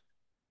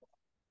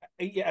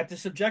 Yeah, at the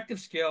subjective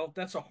scale,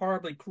 that's a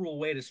horribly cruel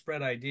way to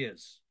spread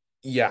ideas.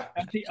 Yeah.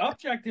 At the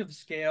objective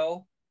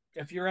scale,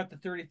 if you're at the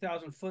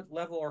 30,000 foot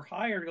level or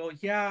higher, go,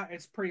 yeah,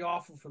 it's pretty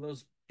awful for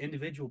those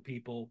individual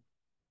people.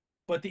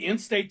 But the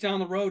end state down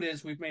the road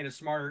is we've made a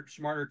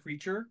smarter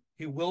creature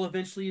who will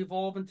eventually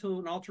evolve into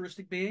an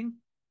altruistic being.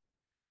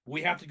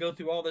 We have to go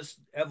through all this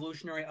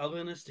evolutionary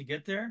ugliness to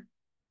get there,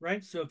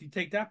 right? So if you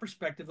take that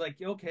perspective, like,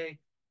 okay,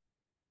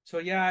 so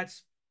yeah,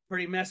 it's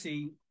pretty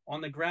messy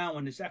on the ground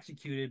when it's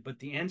executed, but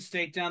the end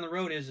state down the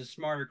road is a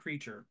smarter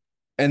creature.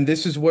 And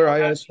this is where All I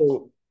that.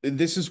 also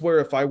this is where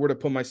if I were to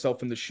put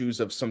myself in the shoes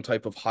of some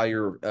type of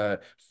higher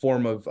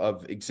form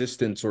of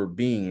existence or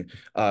being,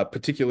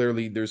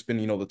 particularly there's been,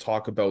 the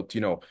talk about,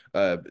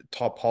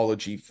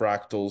 topology,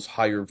 fractals,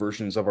 higher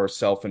versions of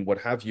ourself and what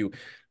have you.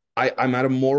 I'm at a more